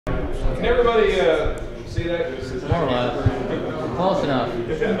Can everybody see that? More or less. Close enough.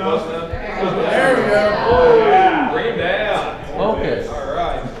 Close enough? There we go. Oh, yeah. Bring him down. Focus. All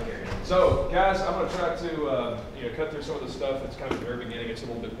right. So, guys, I'm going to try to cut through some of the stuff that's kind of at the very beginning. It's a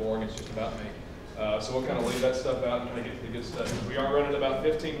little bit boring. It's just about me. So we'll kind of leave that stuff out and kind of get to the good stuff. We are running about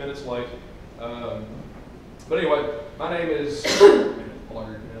 15 minutes late. But anyway, my name is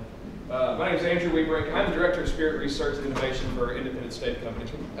Andrew Weihebrink. I'm the Director of Spirit Research and Innovation for Independent State Companies.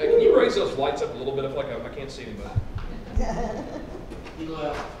 Hey, can you raise those lights up a little bit? I feel like I can't see anybody. You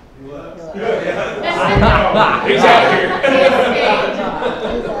left. He's out here.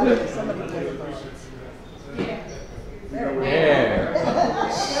 There. There we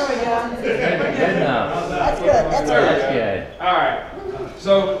go. Good enough. That's good. That's good. All right.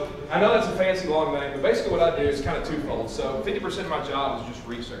 So I know that's a fancy long name, but basically what I do is kind of twofold. So 50% of my job is just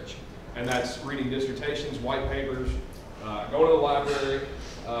research, and that's reading dissertations, white papers, going to the library,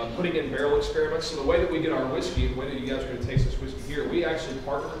 putting in barrel experiments. So the way that we get our whiskey, the way that you guys are going to taste this whiskey here, we actually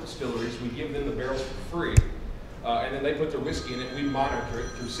partner with distilleries. We give them the barrels for free, and then they put their whiskey in it. We monitor it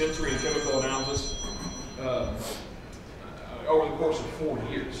through sensory and chemical analysis over the course of 4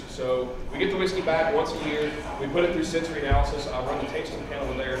 years. So we get the whiskey back once a year. We put it through sensory analysis. I run the tasting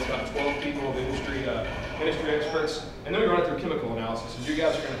panel there. It's about 12 people of industry experts. And then we run it through chemical analysis. And you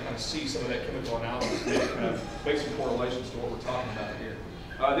guys are going to kind of see some of that chemical analysis and kind of make some correlations to what we're talking about here.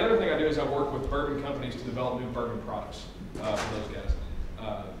 The other thing I do is I work with bourbon companies to develop new bourbon products for those guys.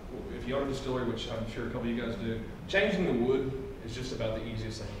 If you own a distillery, which I'm sure a couple of you guys do, changing the wood is just about the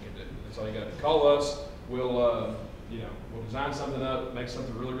easiest thing you can do. That's all you got to do. Call us. We'll design something up, make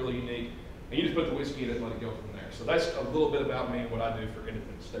something really, really unique, and you just put the whiskey in it and let it go from there. So that's a little bit about me and what I do for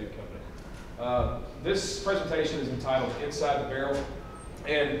Independent State Company. This presentation is entitled Inside the Barrel,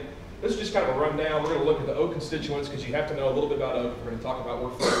 and this is just kind of a rundown. We're going to look at the oak constituents because you have to know a little bit about oak. We're going to talk about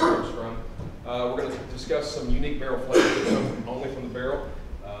where flavor comes from. We're going to discuss some unique barrel flavors that come only from the barrel.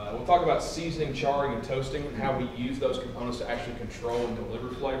 We'll talk about seasoning, charring, and toasting, and how we use those components to actually control and deliver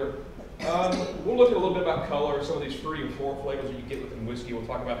flavor. We'll look at a little bit about color, some of these fruity and floral flavors that you get within whiskey. We'll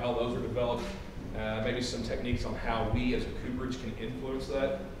talk about how those are developed, maybe some techniques on how we as a cooperage can influence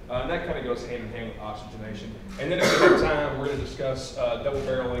that. And that kind of goes hand in hand with oxygenation. And then if we have time, we're going to discuss double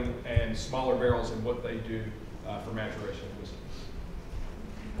barreling and smaller barrels and what they do for maturation of whiskey.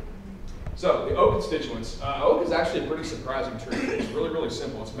 So the oak constituents. Oak is actually a pretty surprising tree. It's really, really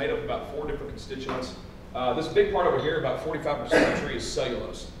simple. It's made up of about 4 different constituents. This big part over here, about 45% of the tree is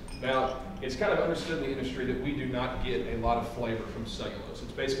cellulose. Now, it's kind of understood in the industry that we do not get a lot of flavor from cellulose.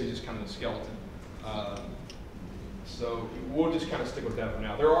 It's basically just kind of the skeleton. So we'll just kind of stick with that for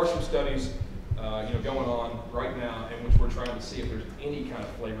now. There are some studies going on right now in which we're trying to see if there's any kind of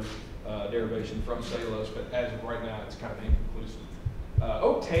flavor derivation from cellulose, but as of right now, it's kind of inconclusive.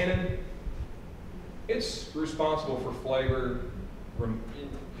 Oak tannin, it's responsible for flavor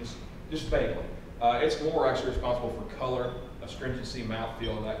just vaguely. It's more actually responsible for color, astringency,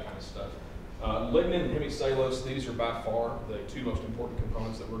 mouthfeel, that kind of stuff. Lignin and hemicellulose, these are by far the 2 most important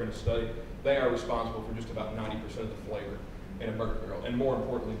components that we're going to study. They are responsible for just about 90% of the flavor in a bourbon barrel, and more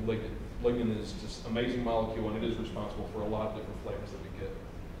importantly, lignin. Lignin is just an amazing molecule, and it is responsible for a lot of different flavors that we get.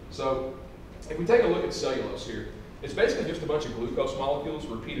 So, if we take a look at cellulose here, it's basically just a bunch of glucose molecules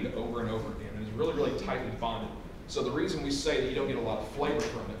repeated over and over again, and it's really, really tightly bonded. So the reason we say that you don't get a lot of flavor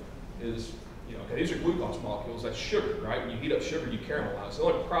from it is, okay, these are glucose molecules, that's sugar, right? When you heat up sugar, you caramelize. The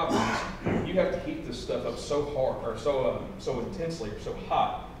only problem is you have to heat this stuff up so hard, or so intensely, or so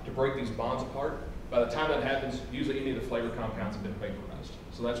hot to break these bonds apart. By the time that happens, usually any of the flavor compounds have been vaporized.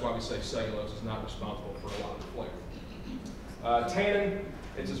 So that's why we say cellulose is not responsible for a lot of the flavor. Tannin,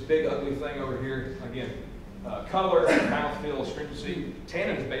 it's this big ugly thing over here. Again, color, mouthfeel, astringency.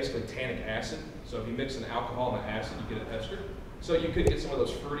 Tannin is basically tannic acid. So if you mix an alcohol and an acid, you get an ester. So you could get some of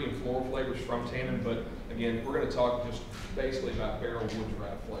those fruity and floral flavors from tannin, but again, we're going to talk just basically about barrel wood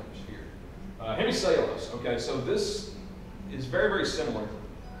dried flavors here. Hemicellulose, okay, so this is very, very similar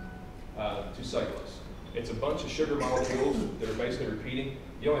to cellulose. It's a bunch of sugar molecules that are basically repeating.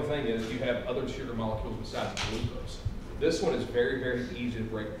 The only thing is you have other sugar molecules besides glucose. This one is very, very easy to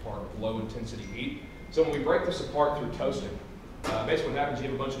break apart with low intensity heat. So when we break this apart through toasting, basically what happens is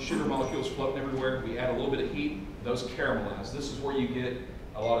you have a bunch of sugar molecules floating everywhere. We add a little bit of heat, those caramelize. This is where you get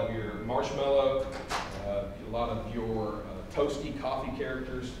a lot of your marshmallow, a lot of your toasty coffee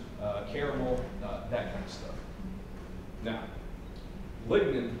characters, caramel, that kind of stuff. Now,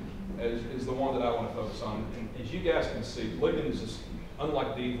 lignin is the one that I want to focus on. And as you guys can see, lignin is just,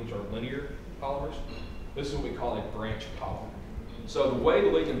 unlike these, which are linear polymers, this is what we call a branch polymer. So the way the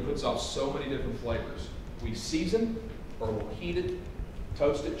lignin puts off so many different flavors, we season or we'll heat it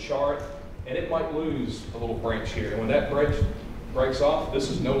toast it, char it, and it might lose a little branch here. And when that breaks off, this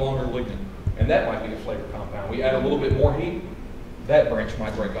is no longer lignin. And that might be a flavor compound. We add a little bit more heat, that branch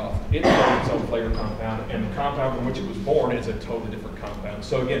might break off. It's its own flavor compound, and the compound from which it was born is a totally different compound.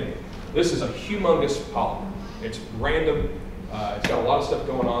 So again, this is a humongous polymer. It's random. It's got a lot of stuff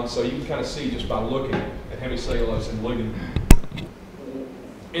going on, so you can kind of see just by looking at hemicellulose and lignin.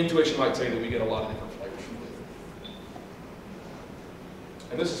 Intuition might tell you that we get a lot of different flavors from lignin.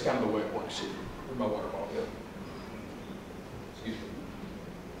 And this is kind of the way it works here. Where'd my water bottle go? Excuse me.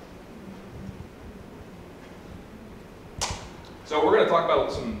 So we're going to talk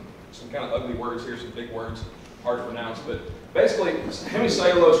about some kind of ugly words here, some big words, hard to pronounce, but basically,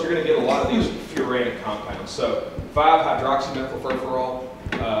 hemicellulose, you're going to get a lot of these furanic compounds. So 5-hydroxymethylfurfural,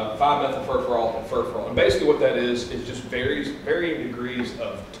 5-methylfurfural, and furfural. And basically what that is just varying degrees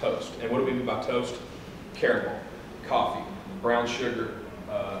of toast. And what do we mean by toast? Caramel, coffee, brown sugar,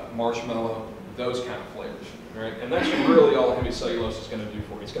 marshmallow, those kind of flavors. Right? And that's really all hemicellulose is going to do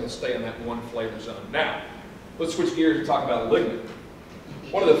for you. It's going to stay in that one flavor zone. Now, let's switch gears and talk about lignin.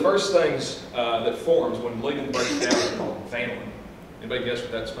 One of the first things that forms when lignin breaks down is called vanillin. Anybody guess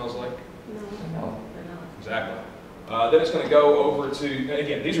what that smells like? No. Exactly. Then it's going to go over to, and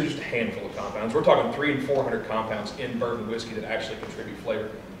again, these are just a handful of compounds. We're talking 300 and 400 compounds in bourbon whiskey that actually contribute flavor.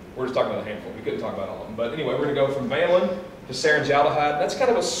 We're just talking about a handful. We couldn't talk about all of them. But anyway, we're going to go from vanillin to saranjaldehyde. That's kind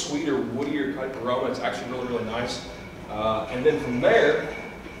of a sweeter, woodier type aroma. It's actually really, really nice. And then from there,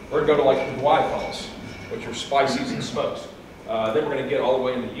 we're going to go to like the glycols, which are spices and smokes. Then we're going to get all the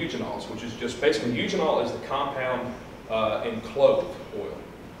way into eugenols, which is just basically, eugenol is the compound in clove oil.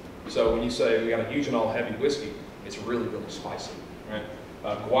 So when you say we got a eugenol heavy whiskey, it's really, really spicy, right?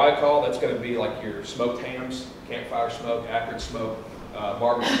 Guaiacol, that's going to be like your smoked hams, campfire smoke, acrid smoke,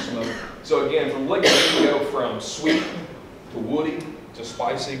 barbecue smoke. So again, from lignin, we go from sweet to woody to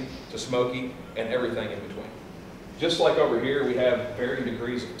spicy to smoky and everything in between. Just like over here, we have varying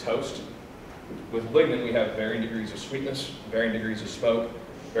degrees of toast. With lignin, we have varying degrees of sweetness, varying degrees of smoke,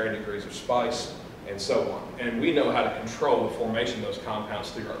 varying degrees of spice, and so on. And we know how to control the formation of those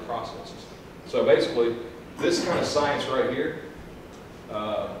compounds through our processes. So basically, this kind of science right here,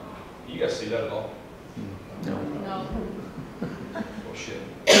 you guys see that at all? No. No. Well, shit.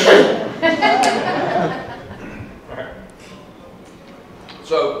 All right.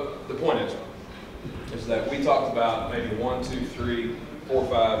 So the point is that we talked about maybe 1, 2, 3, 4,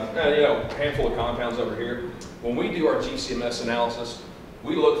 5, handful of compounds over here. When we do our GCMS analysis,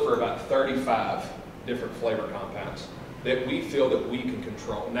 we look for about 35 different flavor compounds that we feel that we can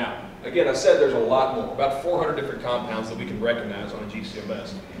control. Now, again, I said there's a lot more, about 400 different compounds that we can recognize on a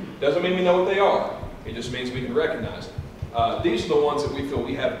GCMS. Doesn't mean we know what they are. It just means we can recognize them. These are the ones that we feel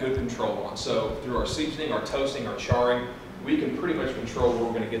we have good control on. So through our seasoning, our toasting, our charring, we can pretty much control where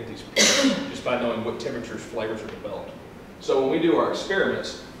we're going to get these just by knowing what temperatures flavors are developed. So when we do our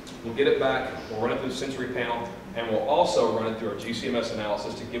experiments, we'll get it back, we'll run it through the sensory panel, and we'll also run it through our GCMS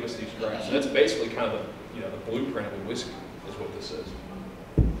analysis to give us these graphs. And that's basically kind of the blueprint of a whiskey is what this is.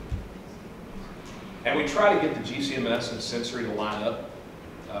 And we try to get the GCMS and sensory to line up.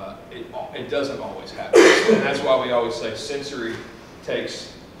 It doesn't always happen. And that's why we always say sensory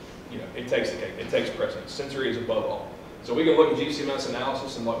takes, it takes the cake, it takes precedence. Sensory is above all. So we can look at GCMS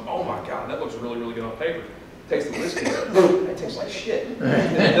analysis and look, oh my God, that looks really, really good on paper. Tastes the whiskey, that tastes like shit.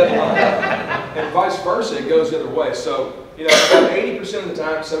 And vice versa, it goes the other way. So, about 80% of the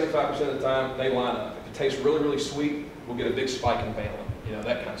time, 75% of the time, they line up. If it tastes really, really sweet, we'll get a big spike in vanillin,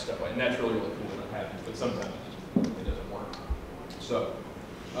 that kind of stuff. And that's really, really cool when that happens, but sometimes it doesn't work. So,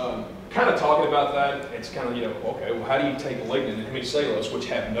 kind of talking about that, it's kind of, okay, well, how do you take lignin and hemicellulose, which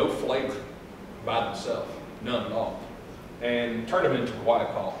have no flavor by themselves, none at all, and turn them into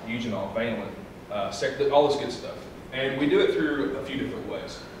guaiacol, eugenol, vanillin, all this good stuff. And we do it through a few different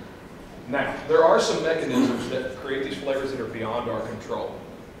ways. Now, there are some mechanisms that create these flavors that are beyond our control.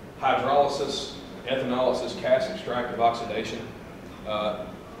 Hydrolysis, ethanolysis, cask extractive oxidation.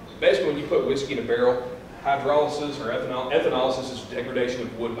 Basically, when you put whiskey in a barrel, hydrolysis or ethanolysis is degradation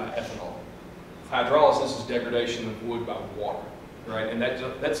of wood by ethanol. Hydrolysis is degradation of wood by water, right? And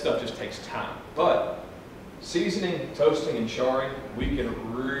that stuff just takes time. But seasoning, toasting, and charring, we can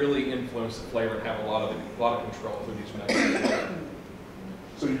really influence the flavor and have a lot of control through these mechanisms.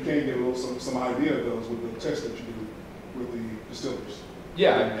 So you can get a little some idea of those with the tests that you do with the distillers.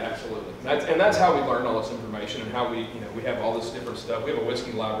 Yeah, absolutely. That's how we learn all this information and how we have all this different stuff. We have a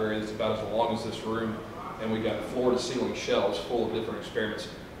whiskey library that's about as long as this room, and we got floor-to-ceiling shelves full of different experiments.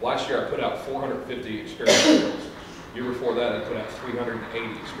 Last year I put out 450 experimental barrels. Year before that I put out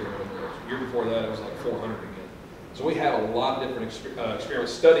 380 experimental barrels. Year before that it was like 400 again. So So we have a lot of different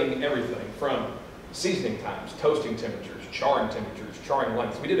experiments studying everything from seasoning times, toasting temperatures, charring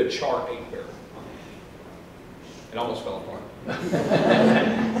lengths. We did a char 8 barrel. It almost fell apart.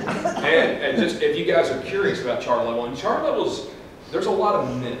 and just if you guys are curious about char level, and char levels, there's a lot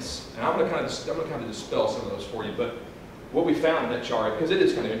of myths, and I'm going to kind of dispel some of those for you. But what we found in that char, because it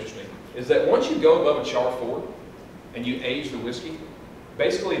is kind of interesting, is that once you go above a char 4 and you age the whiskey,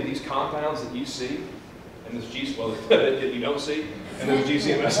 basically these compounds that you see, and this G, well, that you don't see, and those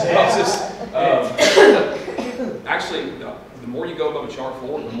GCMS analysis, actually, the more you go above a char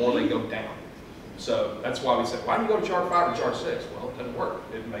 4, the more they go down. So that's why we said, why don't you go to char 5 or char 6? Well, it doesn't work.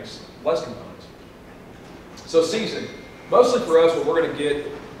 It makes less components. So seasoning. Mostly for us, what we're going to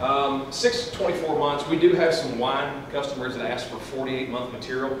get 6 to 24 months. We do have some wine customers that ask for 48-month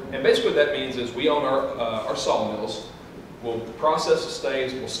material. And basically what that means is we own our sawmills. We'll process the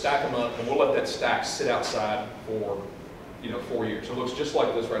staves, we'll stack them up, and we'll let that stack sit outside for 4 years. So it looks just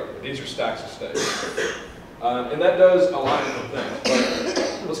like this right over. These are stacks of staves. And that does a lot of different things.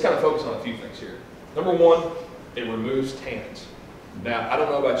 But let's kind of focus on a few things here. Number one, it removes tannins. Now, I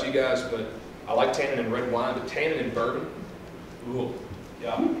don't know about you guys, but I like tannin in red wine, but tannin in bourbon, ooh,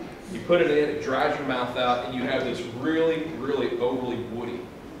 yeah. You put it in, it dries your mouth out, and you have this really, really overly woody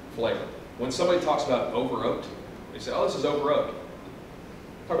flavor. When somebody talks about over-oaked, they say, oh, this is over-oaked.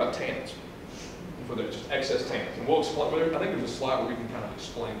 Talk about tannins, for the just excess tannins. And we'll explain, I think there's a slide where we can kind of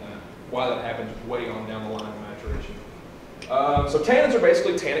explain that, why that happens way on down the line of maturation. So tannins are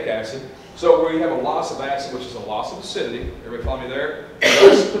basically tannic acid. So where you have a loss of acid, which is a loss of acidity, everybody follow me there?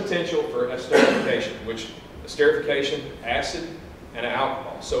 There's potential for esterification, which esterification, acid, and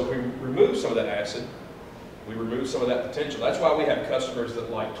alcohol. So if we remove some of that acid, we remove some of that potential. That's why we have customers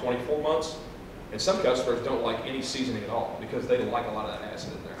that like 24 months, and some customers don't like any seasoning at all because they like a lot of that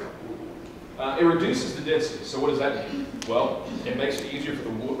acid in there. It reduces the density. So what does that mean? Well, it makes it easier for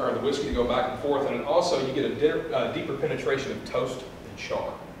the whiskey to go back and forth, and also you get a deeper penetration of toast and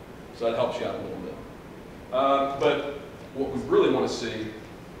char. So that helps you out a little bit. But what we really want to see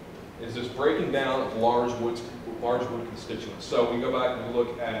is this breaking down of large wood constituents. So we go back and we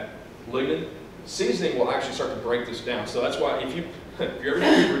look at lignin. Seasoning will actually start to break this down. So that's why if you're ever in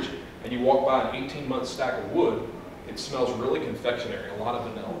Weihebrink and you walk by an 18-month stack of wood, it smells really confectionery, a lot of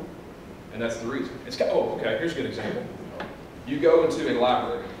vanilla. And that's the reason. Oh, okay, here's a good example. You go into a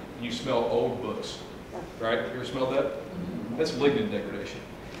library and you smell old books, right? You ever smelled that? That's lignin degradation.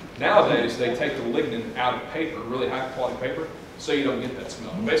 Nowadays, they take the lignin out of paper, really high quality paper, so you don't get that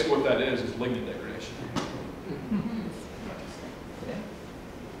smell. Basically what that is lignin degradation.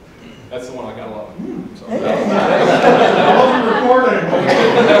 That's the one I got a lot of. So, I wasn't recording. I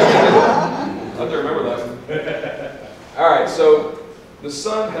have to remember that one. All right, so the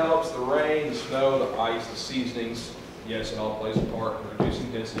sun helps, the rain, the snow, the ice, the seasonings, yes, it all plays a part in reducing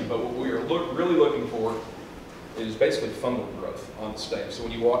density, but what we are really looking for is basically fungal growth on the stave. So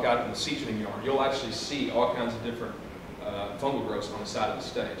when you walk out in the seasoning yard, you'll actually see all kinds of different fungal growths on the side of the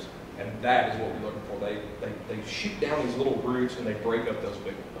staves. And that is what we're looking for. They shoot down these little roots and they break up those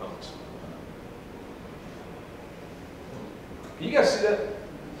big components. Can you guys see that?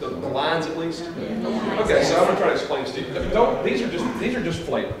 The lines at least? Okay, so I'm going to try to explain this to you. These are just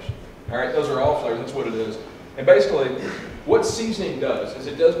flavors. All right, those are all flavors. That's what it is. And basically, what seasoning does is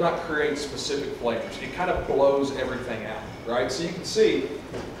it does not create specific flavors. It kind of blows everything out, right? So you can see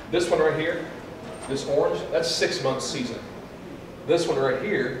this one right here, this orange, that's 6 months seasoning. This one right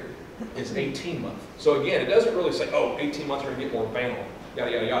here is 18 months. So again, it doesn't really say, oh, 18 months we're going to get more banal,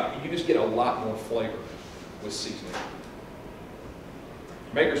 yada, yada, yada. You just get a lot more flavor with seasoning.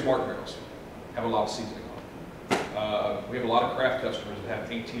 Maker's Mark barrels have a lot of seasoning on them. We have a lot of craft customers that have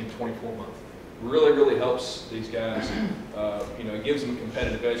 18 and 24 months. Really, really helps these guys. It gives them a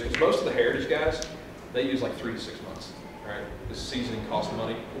competitive edge because most of the heritage guys, they use like 3 to 6 months. Right? This seasoning costs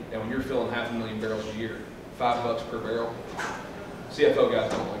money, and when you're filling 500,000 barrels a year, $5 per barrel, CFO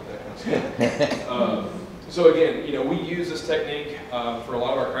guys don't like that kind of stuff. So again, we use this technique for a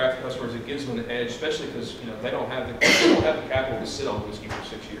lot of our craft customers. It gives them an edge, especially because they don't have the capital to sit on whiskey for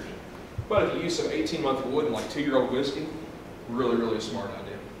 6 years. But if you use some 18-month wood and like 2-year-old whiskey, really, really a smart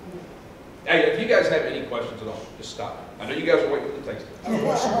idea. Hey, if you guys have any questions at all, just stop. I know you guys are waiting for the taste. I have a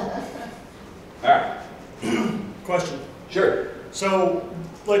question. All right. Question. Sure. So,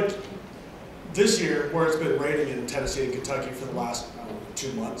 like, this year, where it's been raining in Tennessee and Kentucky for the last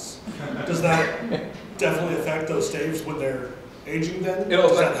 2 months, does that definitely affect those staves when they're aging then? It'll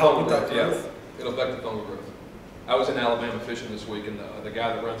Does affect that the help fungal with that growth, growth? yeah. It'll affect the fungal growth. I was in Alabama fishing this week, and the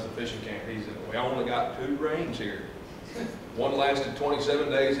guy that runs the fishing camp, he said, we only got 2 rains here. One lasted 27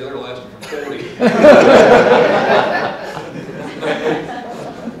 days, the other lasted for 40.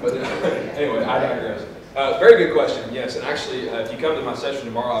 But anyway, I digress. Very good question, yes. And actually, if you come to my session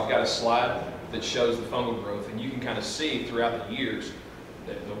tomorrow, I've got a slide that shows the fungal growth, and you can kind of see throughout the years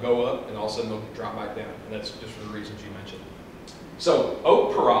that they'll go up and all of a sudden they'll drop back down. And that's just for the reasons you mentioned. So,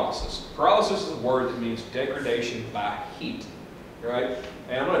 oak pyrolysis. Pyrolysis is a word that means degradation by heat, right?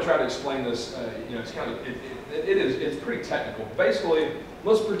 And I'm going to try to explain this. It's kind of it's pretty technical. Basically,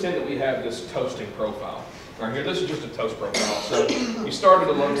 let's pretend that we have this toasting profile. Right here, this is just a toast profile. So you start at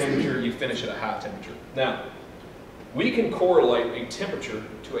a low temperature, you finish at a high temperature. Now, we can correlate a temperature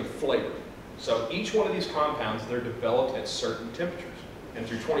to a flavor. So each one of these compounds, they're developed at certain temperatures. And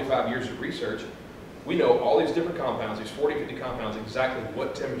through 25 years of research, we know all these different compounds, these 40, 50 compounds, exactly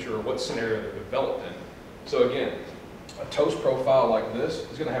what temperature or what scenario they're developed in. So again, a toast profile like this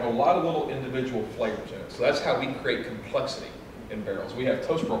is going to have a lot of little individual flavors in it. So that's how we create complexity in barrels. We have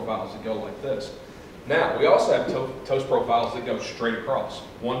toast profiles that go like this. Now, we also have toast profiles that go straight across.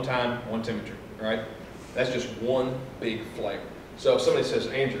 One time, one temperature, right? That's just one big flavor. So if somebody says,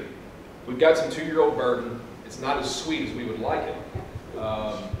 Andrew, we've got some 2-year-old bourbon. It's not as sweet as we would like it.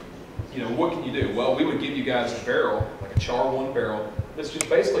 What can you do? Well, we would give you guys a barrel, like a char 1 barrel, that's just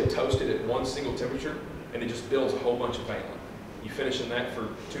basically toasted at one single temperature, and it just builds a whole bunch of vanillin. You finish in that for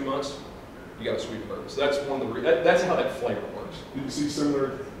 2 months, you got a sweet bourbon. So that's one of the that's how that flavor works. Do you see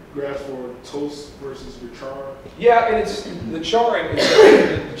similar graphs for toast versus your char? Yeah, and it's the charring.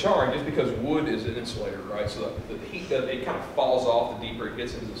 Just because wood is an insulator, right? So the heat it kind of falls off the deeper it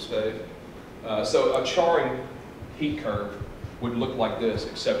gets into the stave. So a charring heat curve would look like this,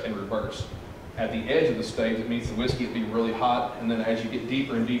 except in reverse. At the edge of the stave, it means the whiskey would be really hot, and then as you get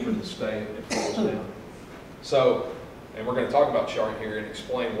deeper and deeper in the stave, it falls down. So, and we're going to talk about charring here and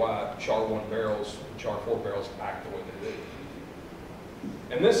explain why char 1 barrels and char 4 barrels act the way they do.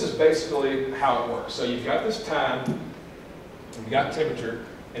 And this is basically how it works. So you've got this time, you've got temperature,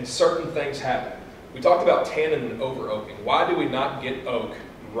 and certain things happen. We talked about tannin and over-oaking. Why do we not get oak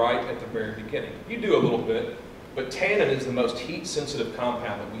right at the very beginning? You do a little bit, but tannin is the most heat-sensitive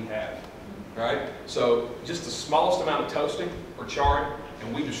compound that we have, right? So just the smallest amount of toasting or charring,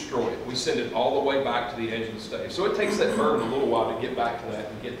 and we destroy it. We send it all the way back to the edge of the stave. So it takes that bourbon a little while to get back to that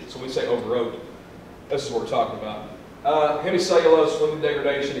and get it. So we say over-oaked. This is what we're talking about. Hemicellulose, liquid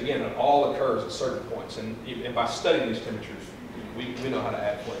degradation, again, it all occurs at certain points. And by studying these temperatures, we know how to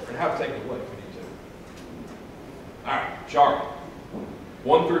add flavor and how to take it away if we need to. All right, charring.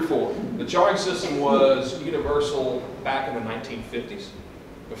 1 through 4. The charring system was universal back in the 1950s.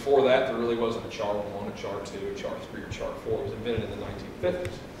 Before that, there really wasn't a char 1, a char 2, a char 3, or char 4. It was invented in the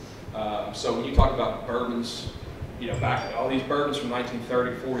 1950s. So when you talk about bourbons, back all these bourbons from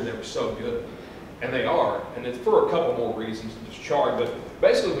 1930, 40, they were so good. And they are, and it's for a couple more reasons than just charring. But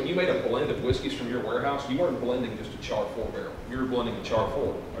basically, when you made a blend of whiskeys from your warehouse, you weren't blending just a char 4 barrel. You were blending a char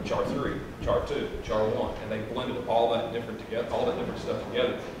 4, a char 3, char 2, char 1, and they blended all that different stuff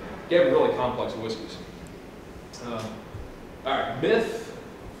together. Gave them really complex whiskeys. All right, myth.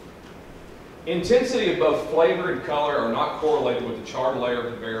 Intensity of both flavor and color are not correlated with the charred layer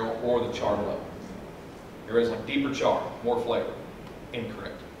of the barrel or the charred level. There is like deeper char, more flavor.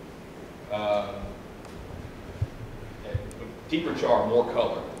 Incorrect. Deeper char, more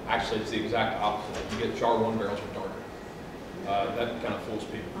color. Actually, it's the exact opposite. You get char 1 barrels are darker. That kind of fools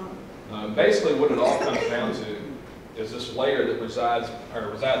people. Basically, what it all comes down to is this layer that resides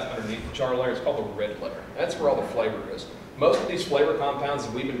underneath the char layer. It's called the red layer. That's where all the flavor is. Most of these flavor compounds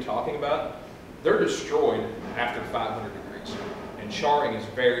that we've been talking about, they're destroyed after 500 degrees. And charring is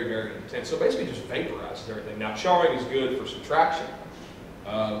very, very intense. So basically, it just vaporizes everything. Now, charring is good for subtraction.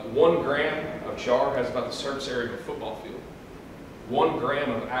 1 gram of char has about the surface area of a football field. 1 gram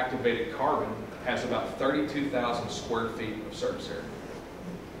of activated carbon has about 32,000 square feet of surface area.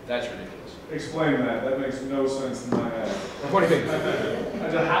 That's ridiculous. Explain that. That makes no sense in my head. What do you mean?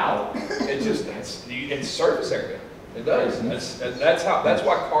 How? It's surface area. It does. That's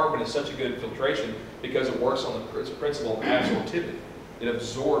why carbon is such a good filtration, because it works on the principle of absorptivity. It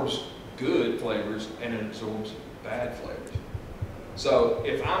absorbs good flavors and it absorbs bad flavors. So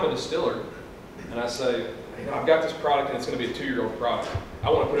if I'm a distiller and I say, I've got this product and it's going to be a 2-year-old product, I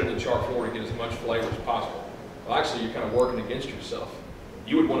want to put it in char 4 to get as much flavor as possible. Well, actually, you're kind of working against yourself.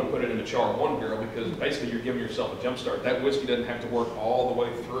 You would want to put it in a char 1 barrel because basically you're giving yourself a jump start. That whiskey doesn't have to work all the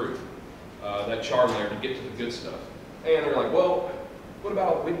way through that char layer to get to the good stuff. And they're like, well, what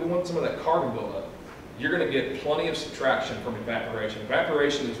about, we want some of that carbon buildup. You're going to get plenty of subtraction from evaporation.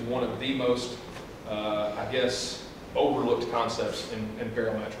 Evaporation is one of the most, overlooked concepts in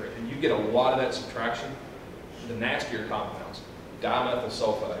barrel maturation. And you get a lot of that subtraction the nastier compounds. Dimethyl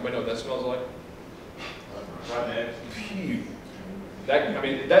sulfide. Anybody know what that smells like? Phew.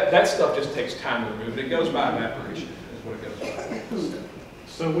 That stuff just takes time to remove. It goes by evaporation is what it goes by.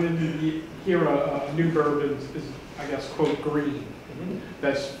 So when you hear a new bourbon is, I guess, quote, green,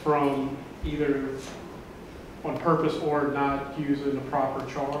 that's from either on purpose or not using the proper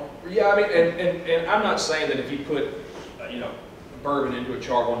char? Yeah, I mean, and I'm not saying that if you put, bourbon into a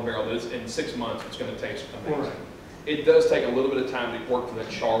char 1 barrel, that in 6 months it's going to taste amazing. Right. It does take a little bit of time to work through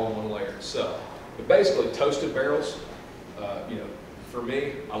that char 1 layer itself. But basically, toasted barrels, for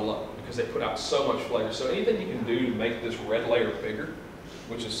me, I love them because they put out so much flavor. So anything you can do to make this red layer bigger,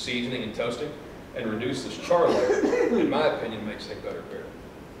 which is seasoning and toasting, and reduce this char layer, in my opinion, makes a better barrel.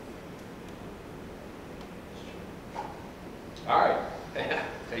 All right,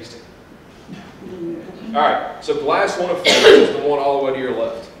 tasting. All right, so glass 1 of 4 is the one all the way to your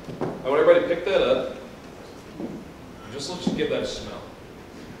left. I want everybody to pick that up. Let's just give that a smell.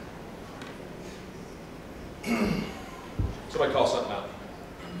 Somebody call something out.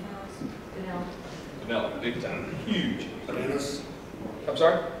 Vanilla, big time, huge. Bananas. I'm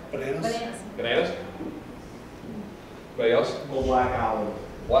sorry? Bananas. Bananas? Anybody else? Old black olive.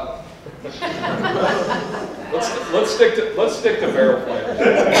 What? let's stick to barrel flavors.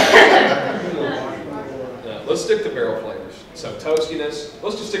 Yeah, let's stick to barrel flavors. So toastiness.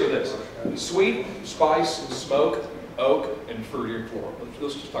 Let's just stick with this: sweet, spice, smoke, oak, and fruity and floral.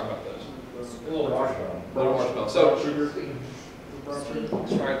 Let's just talk about those. A little marshmallow. Little marshmallow. So,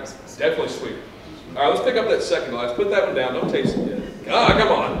 all right, definitely sweet. All right, let's pick up that second glass. Put that one down. Don't taste it yet. Ah,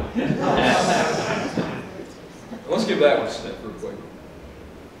 come on. Let's give that one a sniff real quick.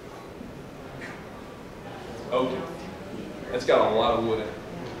 Oak. That's got a lot of wood in it.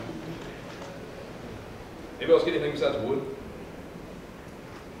 Anybody else get anything besides wood?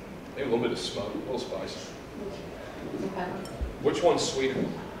 Maybe a little bit of smoke, a little spice. Which one's sweeter?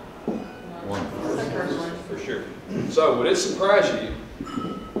 One. For sure. So, would it surprise you?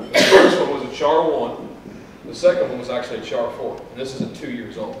 The first one was a char 1. The second one was actually a char 4. And this is at 2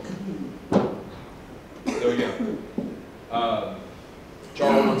 years old. There we go.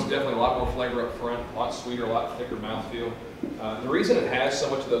 Char 1's definitely a lot more flavor up front, a lot sweeter, a lot thicker mouthfeel. The reason it has so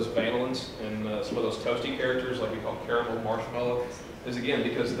much of those vanillins and some of those toasty characters, like we call caramel, marshmallow, is again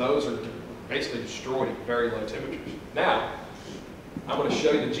because those are basically destroyed at very low temperatures. Now, I'm going to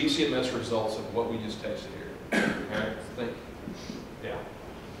show you the GCMS results of what we just tasted here. All right, think. Yeah.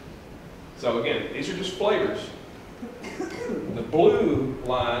 So again, these are just flavors. The blue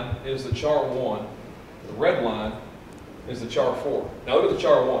line is the char 1. The red line is the char 4. Now look at the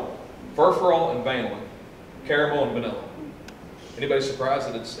char 1. Furfural and vanillin, caramel and vanilla. Anybody surprised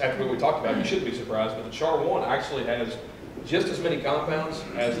that it's, after what we talked about, you shouldn't be surprised, but the char 1 actually has just as many compounds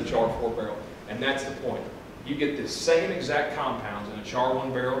as the char 4 barrel. And that's the point. You get the same exact compounds in a char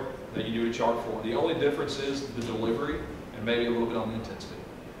 1 barrel that you do in a char 4. The only difference is the delivery and maybe a little bit on the intensity.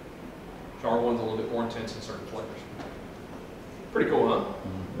 Char 1's a little bit more intense in certain flavors. Pretty cool, huh?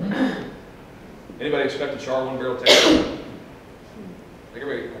 Anybody expect a char 1 barrel taste?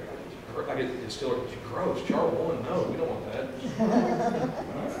 I get distiller, gross, char 1, no, we don't want that.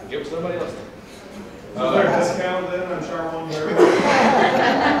 Give it to somebody else. Is there a discount then on char 1 barrel?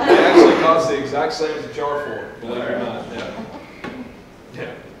 It actually costs the exact same as the char 4, believe it or not. Yeah.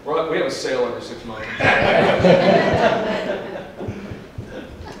 Yeah. We have a sale every 6 months.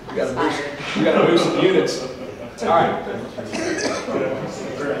 We got to boost some units. All right.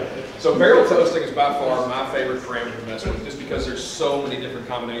 So barrel toasting is by far my favorite parameter to mess with, just because there's so many different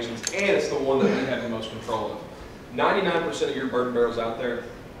combinations, and it's the one that we have the most control of. 99% of your bourbon barrels out there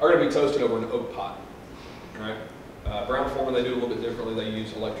are going to be toasted over an oak pot. All right. Brown-Forman, they do a little bit differently. They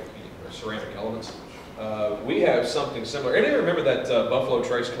use electric heating or ceramic elements. We have something similar. Anybody remember that Buffalo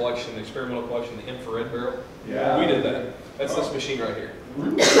Trace collection, the experimental collection, the infrared barrel? Yeah. We did that. That's this machine right here.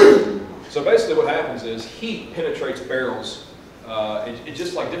 So basically what happens is heat penetrates barrels. It's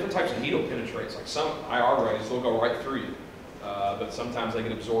just like different types of heat will penetrate. Like some IR rays, they'll go right through you. But sometimes they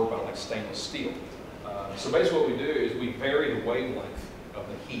get absorbed by like stainless steel. So basically what we do is we vary the wavelength of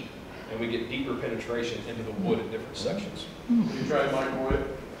the heat, and we get deeper penetration into the wood in different sections. You try microwave?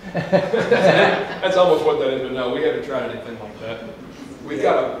 That's almost what that is, but no, we haven't tried anything like that. We've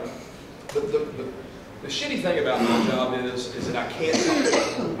got the shitty thing about my job is that I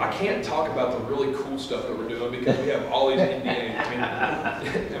can't talk about the really cool stuff that we're doing because we have all these NDAs. I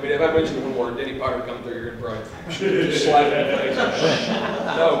mean, if I mention one word, Denny Potter come through here and probably just slap it in the face.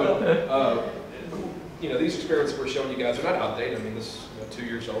 No, but these experiments that we're showing you guys are not outdated. I mean, this is 2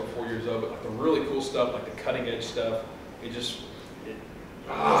 years old, 4 years old, but like the really cool stuff, like the cutting edge stuff,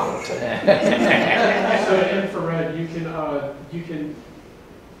 So infrared, you can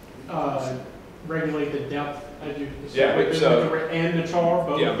regulate the depth as you Yeah, and the char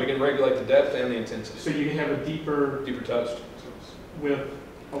both. Yeah, we can regulate the depth and the intensity. So you can have a deeper toast. with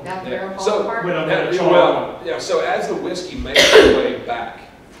That Yeah. barrel So- fall apart? with a Yeah, char. well, yeah, so as the whiskey makes its way back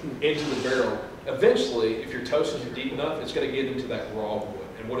into the barrel, eventually, if your toast is deep enough, it's going to get into that raw wood.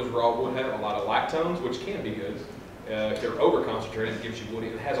 And what does raw wood have? A lot of lactones, which can be good. If they're over-concentrated, it gives you woody.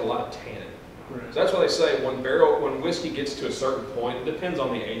 It has a lot of tannin. So that's why they say when whiskey gets to a certain point, it depends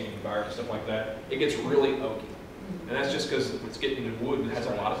on the aging environment and stuff like that, it gets really oaky. And that's just because it's getting into wood that has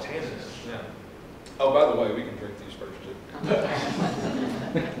a lot of tannin in it. Yeah. Oh, by the way, we can drink these first too.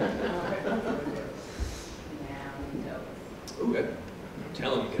 Ooh, I'm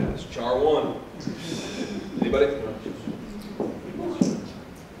telling you guys, char 1. Anybody?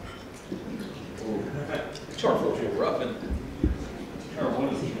 Char 4's a little rough, isn't it? Char 1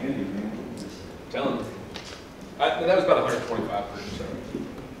 is candy, man. Telling you. That was about 125 proof, so.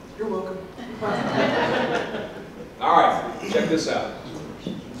 You're welcome. All right, check this out.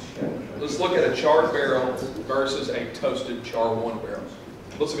 Let's look at a charred barrel versus a toasted char 1 barrel.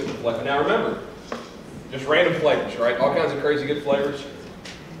 Let's look at the flavor. Now remember, just random flavors, right? All kinds of crazy good flavors.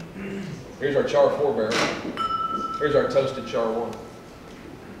 Here's our char 4 barrel. Here's our toasted char 1.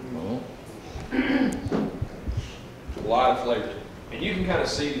 A lot of flavors. And you can kind of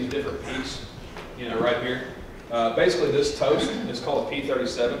see these different peaks, right here. Basically, this toast is called a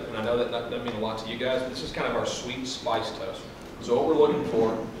P37, and I know that doesn't mean a lot to you guys, but this is kind of our sweet spice toast. So what we're looking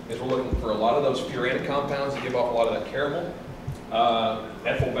for is we're looking for a lot of those furanate compounds that give off a lot of that caramel,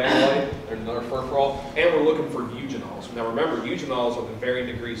 ethyl vanillate, there's another furfural, and we're looking for eugenols. Now remember, eugenols are the varying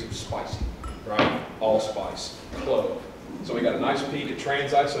degrees of spicy, right? Allspice, clove. So we got a nice peak at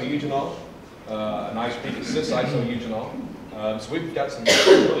trans-isoeugenol, a nice peak at cis-isoeugenol. So we've got some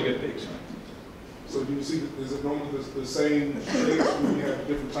really good peaks. So do you see, is it normally the same things when you have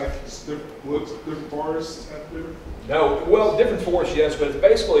different types, different woods, different forests have different? No, well, different forests, yes, but it's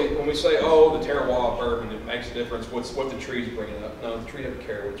basically, when we say, oh, the terroir of bourbon, it makes a difference, what the tree's bringing up. No, the tree doesn't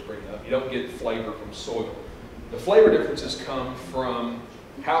care what it's bringing up. You don't get flavor from soil. The flavor differences come from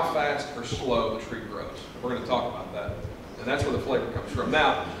how fast or slow the tree grows. We're going to talk about that. And that's where the flavor comes from.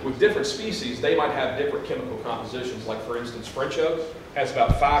 Now, with different species, they might have different chemical compositions. Like, for instance, French oak has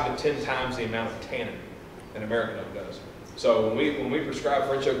about 5 to 10 times the amount of tannin an American oak does. So when we prescribe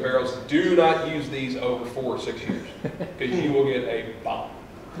French oak barrels, do not use these over 4 or 6 years, because you will get a bomb.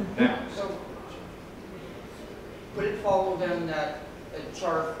 Now, So, would it follow then that a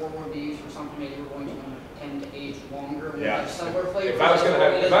char 4 would be used for something maybe we're going to tend to age longer? and Yeah. have similar flavors? if I was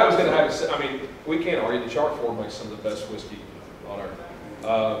going to have, I mean, we can't argue the char 4 makes some of the best whiskey on earth.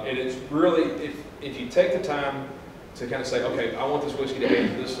 And it's really, if you take the time to kind of say, okay, I want this whiskey to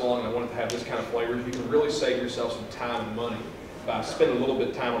age this long, and I want it to have this kind of flavors, you can really save yourself some time and money by spending a little bit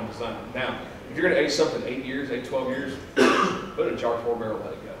of time on design. Now, if you're going to age something 8 years, 12 years, put it in a char 4 barrel,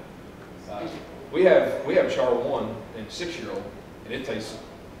 let it go. We have char 1 and 6-year-old, and it tastes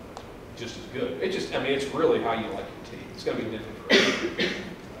just as good. I mean, it's really how you like your tea. It's going to be different for everyone.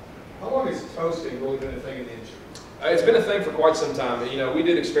 How long has toasting really been a thing in the industry? It's been a thing for quite some time. We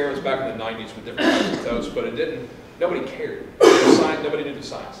did experiments back in the 90s with different types of toast, but nobody cared. Nobody knew the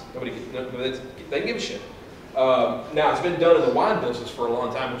science. They didn't give a shit. Now, it's been done in the wine business for a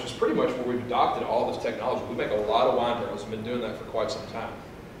long time, which is pretty much where we've adopted all this technology. We make a lot of wine barrels and been doing that for quite some time.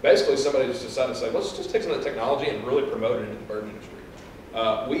 Basically, somebody just decided to say, let's just take some of the technology and really promote it into the bourbon industry.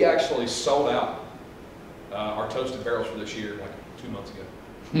 We actually sold out our toasted barrels for this year like 2 months ago.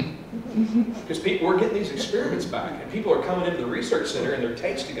 Because people were getting these experiments back, and people are coming into the research center and they're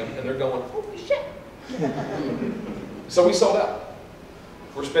tasting them and they're going, holy shit. So we sold out.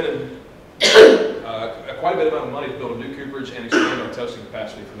 We're spending quite a bit amount of money to build a new cooperage and expand our toasting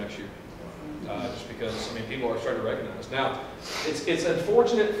capacity for next year. Just because, people are starting to recognize. Now, it's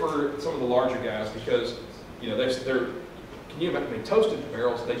unfortunate for some of the larger guys because, can you imagine, toasted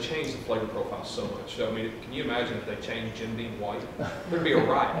barrels, they change the flavor profile so much. So, can you imagine if they changed Jim Beam white? There'd be a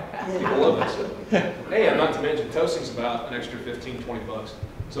riot. People love that stuff. And not to mention, toasting's about an extra 15, 20 bucks.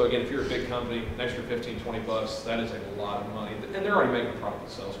 So again, if you're a big company, an extra 15, 20 bucks, that is a lot of money. And they're already making a product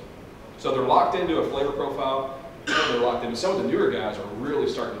that sells. So they're locked into a flavor profile, and they're locked into. Some of the newer guys are really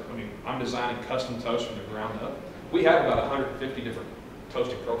starting to, I'm designing custom toast from the ground up. We have about 150 different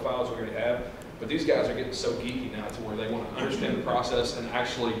toasting profiles we already have. But these guys are getting so geeky now to where they want to understand the process and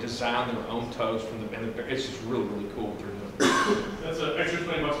actually design their own toast from the end. It's just really, really cool what they're doing. That's an extra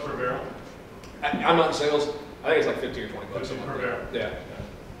 20 bucks per barrel. I'm not in sales. I think it's like 15 or 20 bucks. 15 per barrel. Yeah.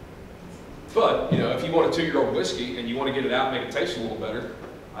 But, you know, if you want a 2-year-old whiskey and you want to get it out and make it taste a little better,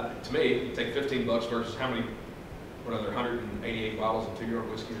 to me, you take $15 versus how many, what are there, 188 bottles of 2-year-old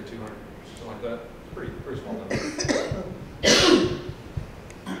whiskey or 200, something like that. Pretty small number.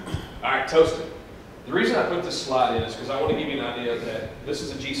 All right, toasting. The reason I put this slide in is because I want to give you an idea that this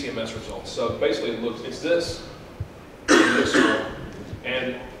is a GCMS result. So basically it's this and this one.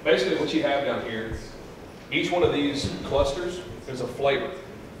 And basically what you have down here, each one of these clusters is a flavor.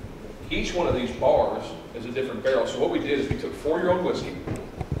 Each one of these bars is a different barrel. So what we did is we took 4-year-old whiskey,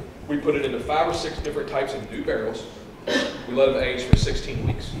 we put it into 5 or 6 different types of new barrels, we let them age for 16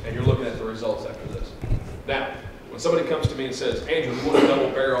 weeks, and you're looking at the results after this. Now, when somebody comes to me and says, Andrew, we want to double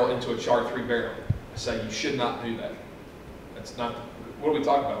barrel into a char 3 barrel, I say you should not do that. That's not, what are we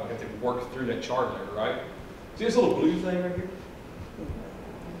talking about? We have to work through that char layer, right? See this little blue thing right here?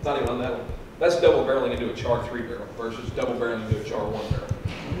 It's not even on that one. That's double barreling into a char 3 barrel versus double barreling into a char 1 barrel.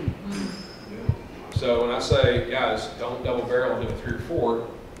 So when I say, guys, don't double barrel into a 3 or 4,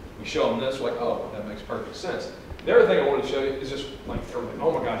 we show them this, like, oh, that makes perfect sense. The other thing I wanted to show you is just like,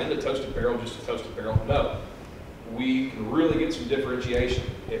 oh my God, isn't a toasted barrel just a toasted barrel? No. We can really get some differentiation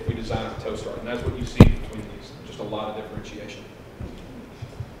if we design a toast right, and that's what you see between these, just a lot of differentiation.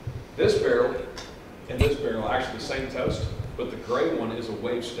 This barrel and this barrel are actually the same toast, but the gray one is a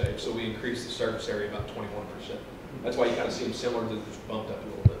wave stave, so we increase the surface area about 21%. That's why you kind of see them similar, they're just bumped up a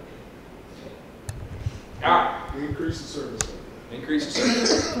little bit. All right. Increase the service area. Increase the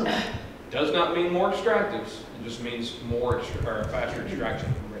surface area. Does not mean more extractives, it just means more or faster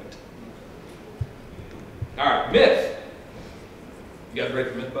extraction rate. All right, myth. You guys ready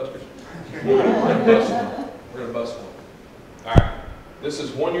for Mythbusters? We're gonna bust one. All right, this is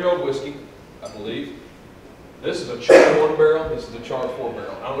 1-year-old whiskey, I believe. This is a char 1 barrel. This is a char 4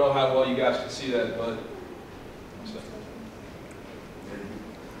 barrel. I don't know how well you guys can see that, but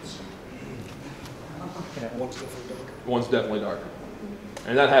one's definitely darker.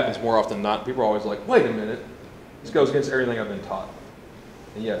 And that happens more often than not. People are always like, wait a minute, this goes against everything I've been taught.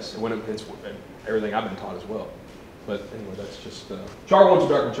 And yes, it's everything I've been taught as well. But anyway, that's just, char 1's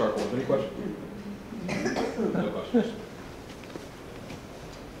darker than char 4. Any questions? No questions.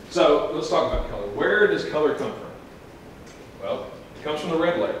 So let's talk about color. Where does color come from? Well, it comes from the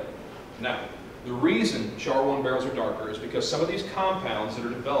red layer. Now, the reason char 1 barrels are darker is because some of these compounds that are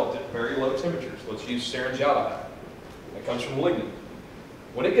developed at very low temperatures, let's use saranjaldehyde, that comes from lignin.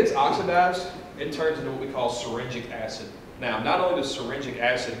 When it gets oxidized, it turns into what we call syringic acid. Now, not only does syringic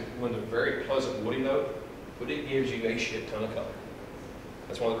acid lend a very pleasant woody note, but it gives you a shit ton of color.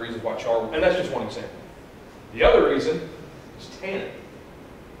 That's one of the reasons why char 1, and that's just one example. The other reason is tannin.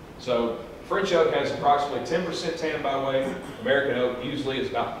 So French oak has approximately 10% tannin by weight. American oak usually is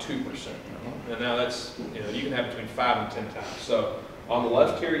about 2%. And now that's, you can have between 5 and 10 times. So on the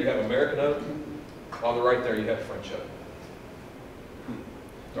left here, you have American oak. On the right there, you have French oak.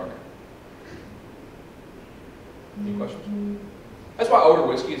 Darker. Any questions? That's why older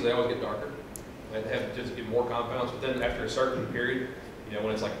whiskeys, they always get darker. They have just get more compounds, but then after a certain period,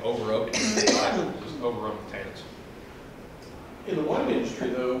 when it's like over oaked, it's just overrun with tannins. In the wine industry,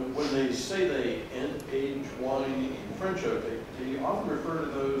 though, when they say they age wine in French oak, they often refer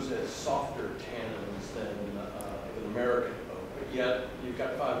to those as softer tannins than American oak. But yet, you've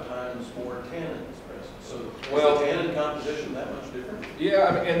got 5 times more tannins present. So, is the tannin composition that much different?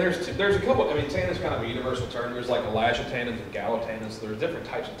 Yeah, and there's a couple. Tannin's kind of a universal term. There's like elastotannins and gallotannins. There's different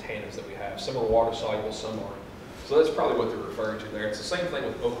types of tannins that we have. Some are water soluble, some aren't. So that's probably what they're referring to there. It's the same thing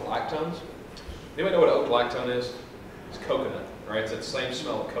with oak lactones. Anybody know what oak lactone is? It's coconut, right? It's that same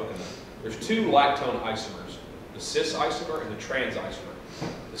smell of coconut. There's 2 lactone isomers, the cis isomer and the trans isomer.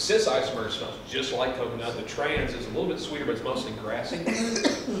 The cis isomer smells just like coconut. The trans is a little bit sweeter, but it's mostly grassy.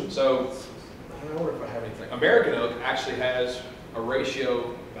 So, I don't know if I have anything. American oak actually has a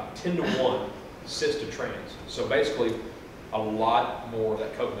ratio about 10 to 1 cis to trans. So basically, a lot more of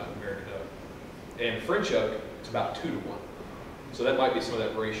that coconut in American oak. And French oak, it's about 2 to 1. So that might be some of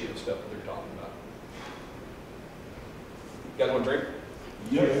that ratio stuff that they're talking about. You guys want a drink?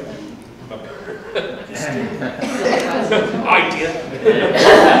 Yeah. Okay. Idea.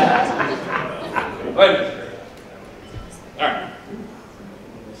 All right.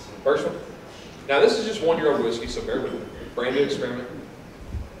 First one. Now this is just 1-year-old whiskey, so bear with me. Brand new experiment.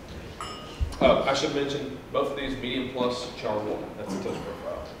 I should mention both of these medium plus char 1. That's the toast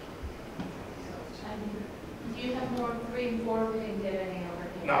profile. Do you have more 3 and 4? We didn't get any over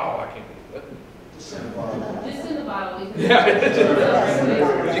here. No, I can't do that. Just in the bottle. We can Yeah.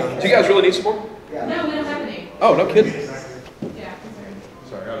 Do you guys really need some more? No, we don't have any. Oh, no kidding. Yeah.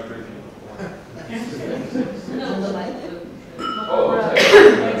 Sorry, I was drinking. No, the light blue. Oh,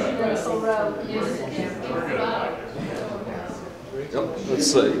 okay. Russell Rowe.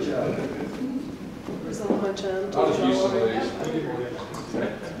 Let's see. There's a bunch of. I'll just use some of these.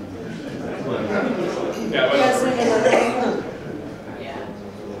 Yeah, You guys but live in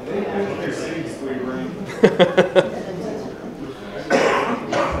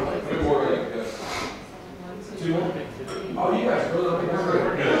the oh, you guys really don't think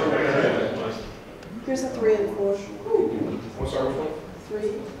Here's a 3 and 4. what's our one? 3.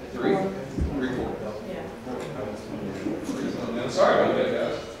 3, 3, 4. Sorry about that,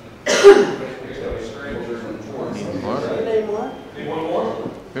 guys. Name more? Need one more?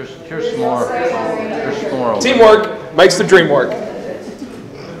 Here's some more. Here's some more. Teamwork makes the dream work. There's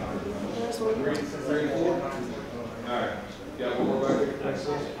one. 3, 4. All right. Got one more back there.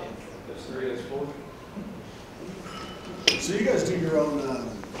 That's 3, that's 4. So you guys do your own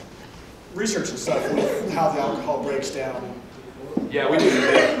research and stuff with how the alcohol breaks down. Yeah, we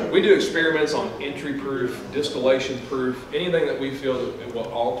do experiments on entry proof, distillation proof, anything that we feel that it will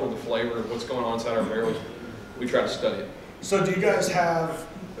alter the flavor of what's going on inside our barrels. We try to study it. So do you guys have,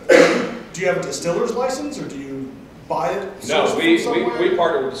 do you have a distiller's license or do you buy it? No, sourced we from somewhere?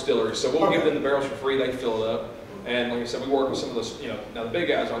 partner with distilleries, so we'll Okay. give them the barrels for free. They fill it up, and like I said, we work with some of those. You know, now the big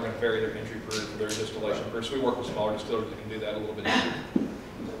guys aren't going to vary their entry proof or their distillation proof, so we work with smaller distillers that can do that a little bit easier.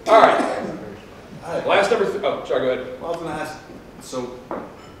 All right, last number. Oh, sorry. Go ahead. Well, I was going to ask. So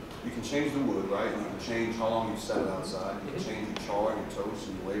you can change the wood, right? You can change how long you set it outside. You can change your char, your toast,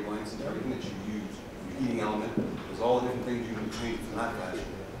 and your wavelengths, and everything that you use. Your heating element. There's all the different things you can change from that fashion.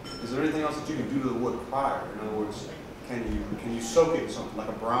 Is there anything else that you can do to the wood prior? In other words, can you soak it in something like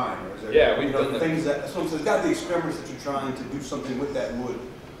a brine, or is there we've done that. things that? So there's got to be experiments that you're trying to do something with that wood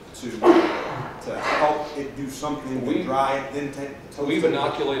to help it do something. We dry it, then toast We've it.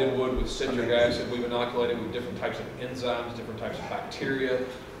 inoculated wood with citric acid. We've inoculated with different types of enzymes, different types of bacteria.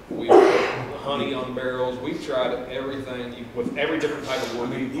 We've put honey on barrels. We've tried everything with every different type of I wood.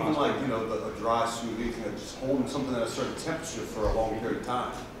 mean, even like, a dry sous vide, just holding something at a certain temperature for a long period of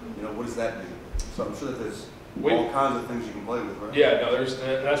time. What does that do? So I'm sure that there's all kinds of things you can play with, right? Yeah, no, and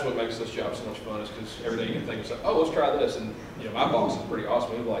that's what makes this job so much fun, is because every day you can think of something, oh, let's try this. And, my boss is pretty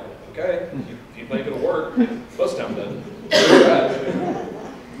awesome. He's like, okay, if you think it'll work, most time it doesn't.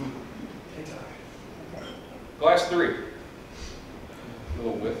 Glass 3. A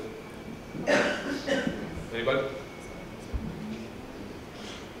little whiff. Anybody?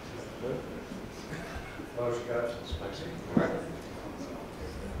 Motion, guys. All right.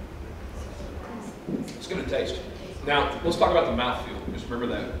 It's going to taste. Now, let's talk about the mouthfeel. Just remember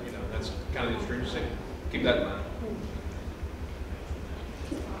that, that's kind of the astringency. Keep that in mind.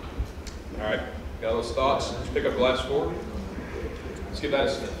 All right, got those thoughts? Let's pick up glass 4. Let's give that a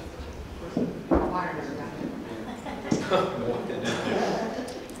sniff.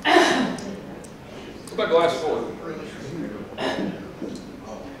 What about glass 4?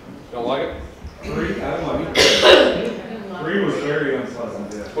 Don't like it? 3? I don't like it. 3 was very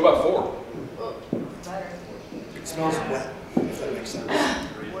unpleasant. Yeah. What about 4? It smells wet, if that makes sense.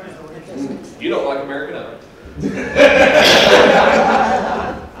 You don't like American Oak.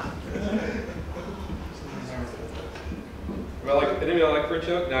 Anybody like French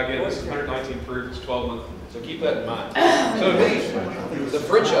Oak? Now again, this is 119 proof, it's 12 months, so keep that in mind. So the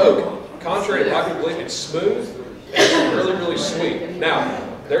French Oak, contrary to popular belief, it's smooth and it's really, really sweet. Now,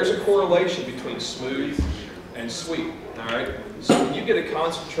 there's a correlation between smooth and sweet, all right? So when you get a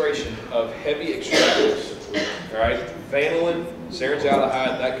concentration of heavy extractives, all right, vanillin,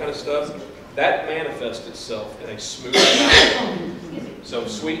 sarontaldehyde, that kind of stuff, that manifests itself in a smooth mouthfeel. So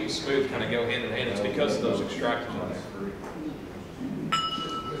sweet and smooth kind of go hand in hand. It's because of those extractives on there.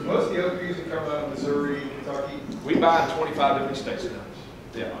 Most of the oak trees that come out of Missouri, Kentucky. We buy in 25 different states now.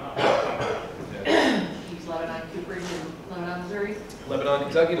 Yeah. Use Lebanon, Cooperage, and Lebanon, Missouri. Lebanon,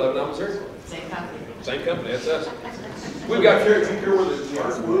 Kentucky, Lebanon, Missouri. Same company. Same company, that's us. We've got Do you care whether it's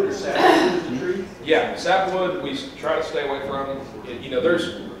hardwood or sapwood is the tree? Yeah, sapwood we try to stay away from.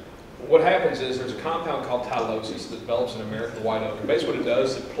 What happens is there's a compound called tyloses that develops in American white oak. And basically what it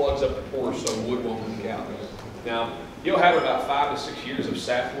does is it plugs up the pores so wood won't leak out. Now, you'll have about 5 to 6 years of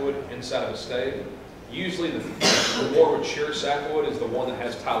sapwood inside of a stave. Usually the more mature sapwood is the one that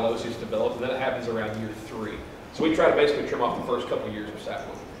has tyloses developed, and then it happens around year 3. So we try to basically trim off the first couple of years of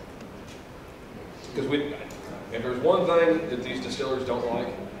sapwood. Because if there's one thing that these distillers don't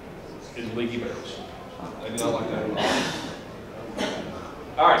like, is leaky barrels. They do not like that at all.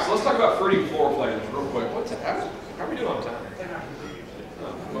 All right, so let's talk about fruity floral flavors real quick. How are we doing on time?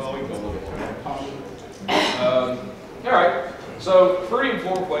 Oh, well, we can go a little bit more. All right, so fruity and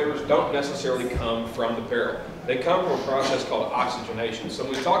floral flavors don't necessarily come from the barrel. They come from a process called oxygenation. So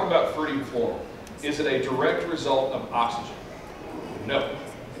when we talk about fruity and floral, is it a direct result of oxygen? No,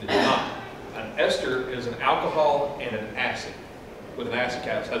 it is not. An ester is an alcohol and an acid with an acid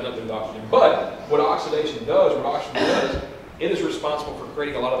catalyst. It has nothing to do with oxygen. But what oxidation does, it is responsible for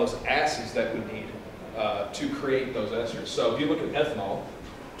creating a lot of those acids that we need to create those esters. So if you look at ethanol,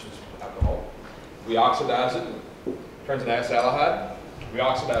 which is alcohol, we oxidize it, turns into acetaldehyde. We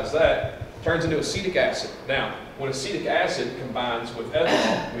oxidize that, turns into acetic acid. Now, when acetic acid combines with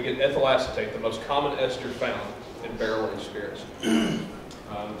ethanol, we get ethyl acetate, the most common ester found in barrel-aged spirits.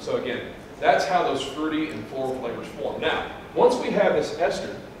 So again, that's how those fruity and floral flavors form. Now, once we have this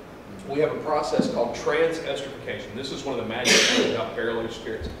ester, we have a process called trans-esterification. This is one of the magic things about barrel-aged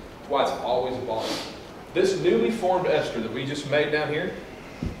spirits. That's why it's always evolving. This newly formed ester that we just made down here,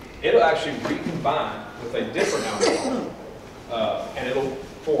 it'll actually recombine with a different alcohol, and it'll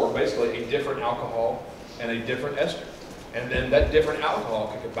form basically a different alcohol and a different ester. And then that different alcohol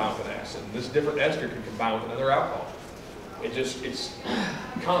can combine with an acid, and this different ester can combine with another alcohol. It's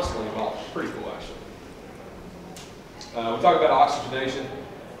constantly evolving. Pretty cool, actually. We talk about oxygenation.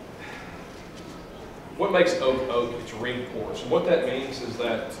 What makes oak? It's ring porous. And what that means is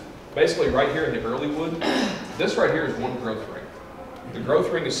that basically right here in the early wood, this right here is one growth ring. The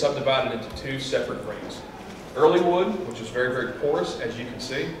growth ring is subdivided into two separate rings. Early wood, which is very, very porous, as you can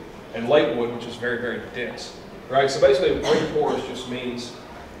see, and late wood, which is very, very dense. Right? So basically, ring porous just means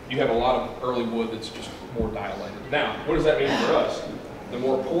you have a lot of early wood that's just more dilated. Now, what does that mean for us? The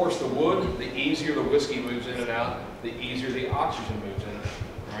more porous the wood, the easier the whiskey moves in and out, the easier the oxygen moves in and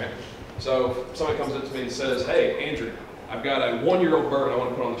out. Right? So if somebody comes up to me and says, "Hey, Andrew, I've got a 1-year-old bourbon I want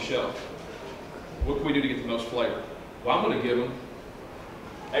to put on the shelf. What can we do to get the most flavor?" Well, I'm going to give them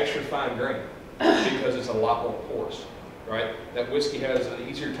extra fine grain because it's a lot more porous, right? That whiskey has an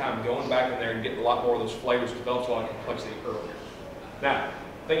easier time going back in there and getting a lot more of those flavors, develops a lot of complexity earlier. Now,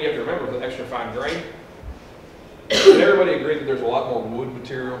 the thing you have to remember with extra fine grain, can everybody agree that there's a lot more wood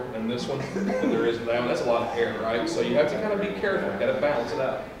material in this one than there is in that one? That's a lot of air, right? So you have to kind of be careful. You got to balance it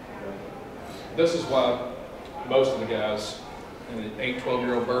out. This is why most of the guys, and the 8,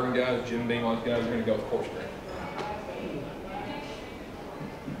 12-year-old bourbon guys, Jim Beam, all these guys are going to go with coarse grain.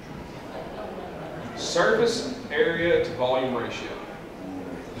 Surface area to volume ratio.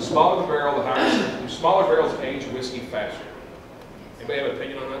 The smaller the barrel, the higher. The smaller barrels age whiskey faster. Anybody have an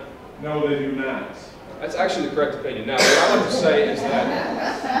opinion on that? No, they do not. That's actually the correct opinion. Now, what I like to say is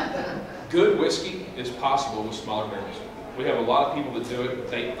that good whiskey is possible with smaller barrels. We have a lot of people that do it, but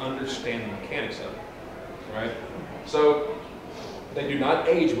they understand the mechanics of it, right? So they do not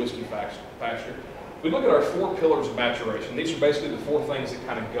age whiskey faster. We look at our 4 pillars of maturation. These are basically the 4 things that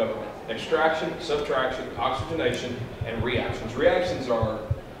kind of govern it: extraction, subtraction, oxygenation, and reactions. Reactions are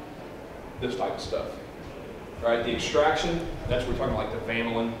this type of stuff, right? The extraction, that's what we're talking about, like the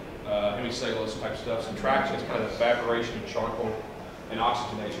vanillin, hemicellulose type stuff. Subtraction is kind of evaporation of charcoal, and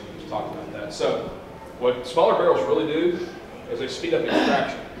oxygenation, we just talked about that. So what smaller barrels really do is they speed up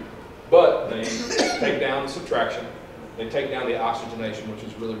extraction, but they take down the subtraction, they take down the oxygenation, which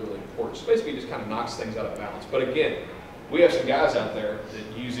is really, really important. So basically it just kind of knocks things out of balance. But again, we have some guys out there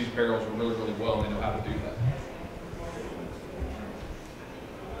that use these barrels really, really well, and they know how to do that.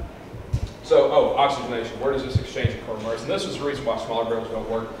 So, oxygenation. Where does this exchange occur? And this is the reason why smaller barrels don't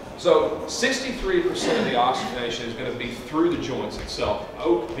work. So 63% of the oxygenation is going to be through the joints itself.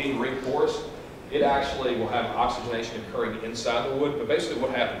 Oak being ring porous, it actually will have oxygenation occurring inside the wood, but basically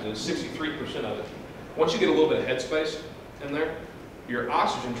what happens is 63% of it, once you get a little bit of headspace in there, your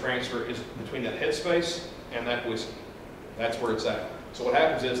oxygen transfer is between that headspace and that whiskey. That's where it's at. So what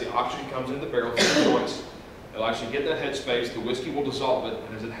happens is the oxygen comes into the barrel through the joints, it'll actually get in that headspace, the whiskey will dissolve it,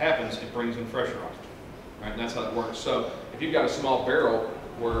 and as it happens, it brings in fresher oxygen. Right? And that's how it works. So if you've got a small barrel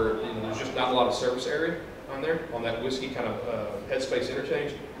where there's just not a lot of surface area on there, on that whiskey kind of headspace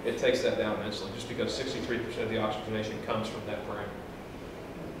interchange, it takes that down immensely, just because 63% of the oxygenation comes from that parameter.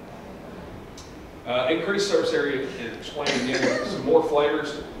 Increased surface area, explained again, some more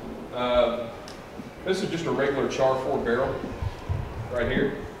flavors. This is just a regular char 4 barrel right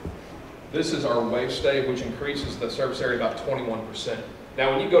here. This is our wave stave, which increases the surface area about 21%. Now,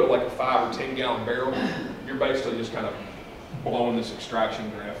 when you go to like a 5 or 10 gallon barrel, you're basically just kind of blowing this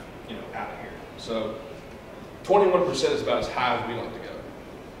extraction graph, out of here. So 21% is about as high as we like to go.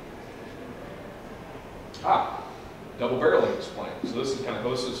 Double barreling explained. So this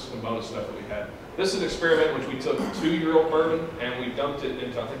is some bonus stuff that we had. This is an experiment which we took 2-year-old bourbon and we dumped it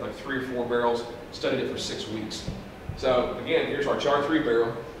into, I think, like 3 or 4 barrels, studied it for 6 weeks. So again, here's our char 3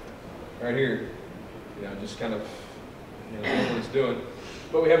 barrel right here. Just kind of, doing what it's doing.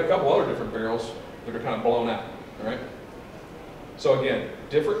 But we have a couple other different barrels that are kind of blown out, all right? So again,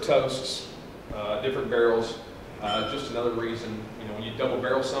 different toasts, different barrels. Just another reason, you know, when you double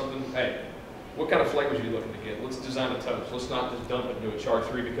barrel something, hey, what kind of flavors are you looking to get? Let's design a toast. Let's not just dump it into a char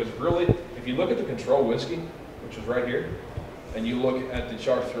 3, because really, if you look at the control whiskey, which is right here, and you look at the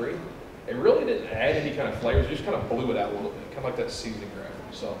char 3, it really didn't add any kind of flavors. It just kind of blew it out a little bit, kind of like that seasoning graphic.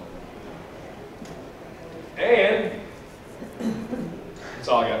 So, and that's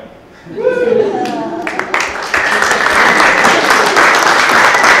all I got.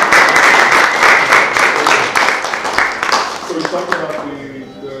 So we talked about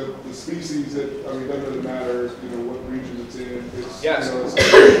the species that, I mean, doesn't really matter, you know, what region it's in. It's, yes.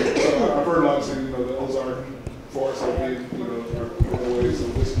 You know, I've heard obviously, you know, the Ozark forests are big, you know, are going away, so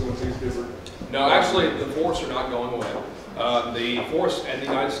whiskey's going to taste different. No, actually, the forests are not going away. The forests in the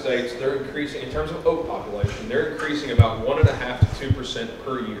United States, they're increasing, in terms of oak population, they're increasing about 1.5 to 2%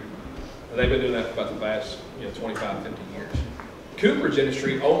 per year. And they've been doing that for about the past, 25, 50 years. Cooperage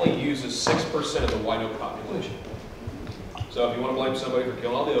industry only uses 6% of the white oak population. So if you want to blame somebody for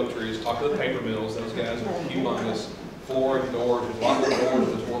killing all the oak trees, talk to the paper mills. Those guys are humongous. Floor and doors, there's a lot more doors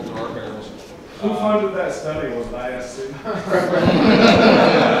than there's ones in our barrels. Who funded that study, was it ISC?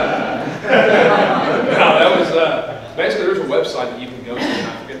 No, that was, basically there's a website that you can go to, and I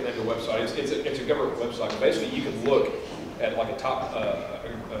forget the name of the website. It's a government website. Basically, you can look at like a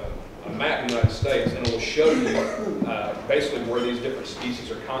map in the United States, and it will show you basically where these different species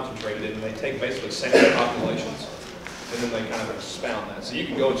are concentrated in, and they take basically sample populations, and then they kind of expound that. So you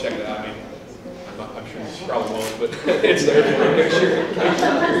can go and check it out. I mean, I'm sure you probably won't, but it's there for you. Make sure you're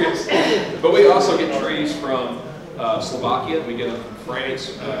curious. But we also get trees from Slovakia. We get them from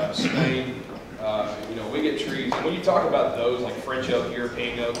France, Spain. We get trees. And when you talk about those, like French oak,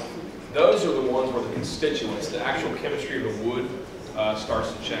 European oak, those are the ones where the constituents, the actual chemistry of the wood,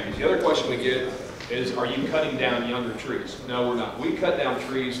 starts to change. The other question we get is, are you cutting down younger trees? No, we're not. We cut down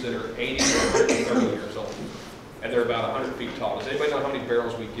trees that are 80 to 130 years old, and they're about 100 feet tall. Does anybody know how many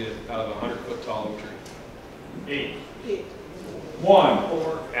barrels we get out of a 100-foot tall oak tree? 8.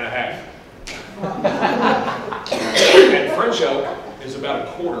 1.5. And French oak is about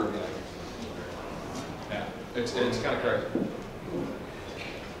a quarter of that. Yeah, it's kind of crazy.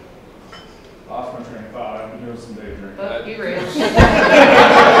 Lost my train of thought. I've been doing some day drinking. You real.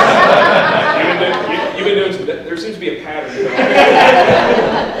 You've been doing some. There seems to be a pattern.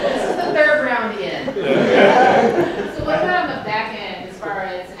 This is the third round in. So what about on the back end, as far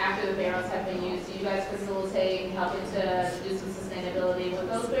as after the barrels have been used? Do you guys facilitate helping to do some sustainability with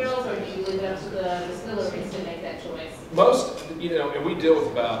those barrels, or do you leave it up to the distilleries to make that choice? Most, and we deal with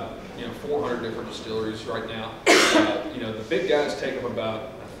about 400 different distilleries right now. The big guys take up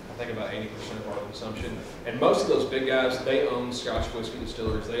about 80% of our consumption. And most of those big guys, they own Scotch whiskey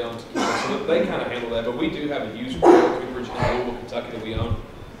distilleries, they own tequila, so they kind of handle that. But we do have a used barrel cooperage in Louisville, Kentucky that we own,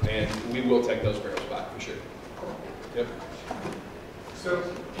 and we will take those barrels back for sure. Yep. So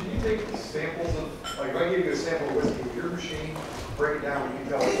can you take samples of, like if I give you a sample of whiskey with your machine, break it down, you can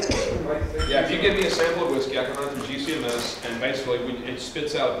tell us. Yeah, if you give me a sample of whiskey, I can run it through GCMS, and basically it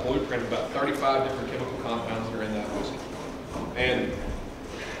spits out a blueprint of about 35 different chemical compounds that are in that whiskey. And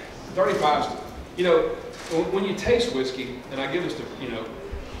 35, when you taste whiskey, and I give this to,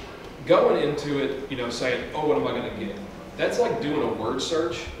 going into it, saying, oh, what am I going to get? That's like doing a word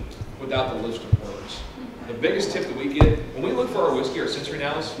search without the list of words. The biggest tip that we get, when we look for our whiskey, our sensory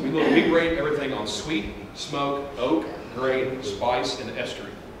analysis, we rate everything on sweet, smoke, oak, grain, spice, and estery.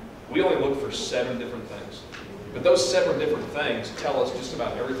 We only look for 7 different things. But those 7 different things tell us just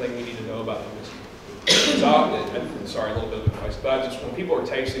about everything we need to know about the whiskey. So, sorry, a little bit of advice, but just when people are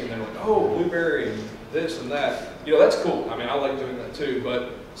tasting and they're like, oh, blueberry and this and that, that's cool. I mean, I like doing that too,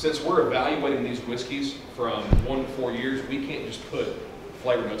 but since we're evaluating these whiskeys from 1 to 4 years, we can't just put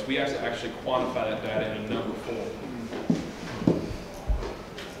flavor notes. We have to actually quantify that data in a number form.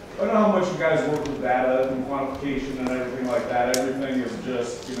 I don't know how much you guys work with data and quantification and everything like that. Everything is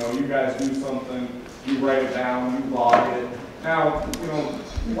just, you guys do something, you write it down, you log it. Now,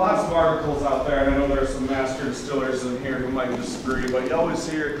 lots of articles out there, and I know there's some master distillers in here who might disagree, but you always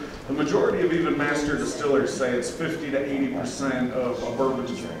hear the majority of even master distillers say it's 50 to 80% of a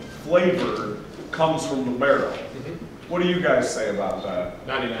bourbon's flavor comes from the barrel. What do you guys say about that?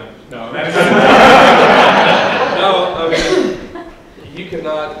 99. No. 99. No, I mean, you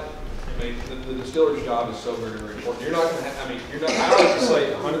cannot, the distiller's job is so very, very important. You're not going to have, I don't like to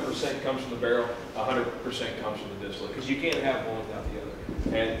say 100% comes from the barrel, 100% comes from the distillate, because you can't have one without the other.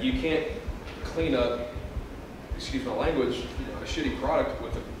 And you can't clean up, excuse my language, a shitty product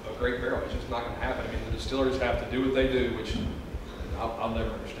with a great barrel. It's just not going to happen. I mean, the distillers have to do what they do, which I'll never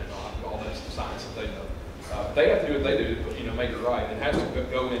understand all that science that they know. They have to do what they do to make it right. It has to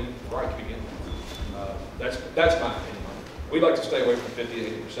go in right to begin with. That's my opinion. We'd like to stay away from 50 to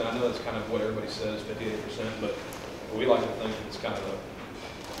 80%. I know that's kind of what everybody says, 50 to 80%, but we like to think it's kind of a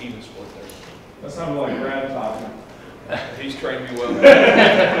even split there. That sounded like Brad talking. He's trained me well.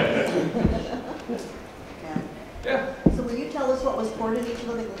 Yeah. So will you tell us what was poured in each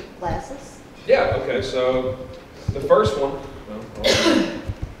of the glasses? Yeah, okay, so the first one,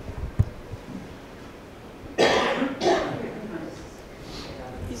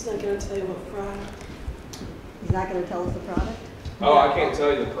 He's not gonna tell you what product. He's not going to tell us the product? oh, I can't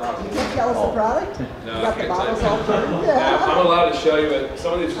tell you the product. Can you tell us the product? No, You I got the can't tell bottles you. all turned? Now, I'm allowed to show you, but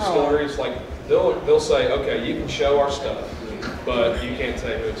some of these distilleries, like, they'll say, okay, you can show our stuff, but you can't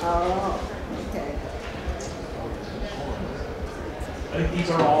say who it's from. Oh, okay. I think these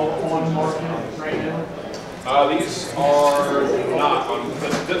are all on market right now. These are not on,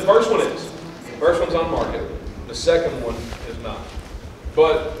 the first one is. The first one's on market. The second one is not.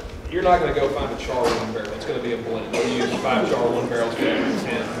 But you're not going to go find a char 1 barrel. It's going to be a blend. We'll use 5 char 1 barrels, 10,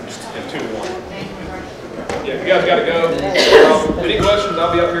 and 2 1. Yeah, you guys got to go. Any questions?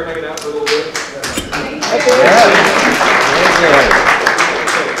 I'll be up here hanging out for a little bit.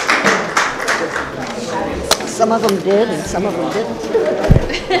 Some of them did and some of them didn't.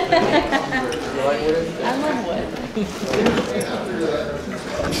 I love wood.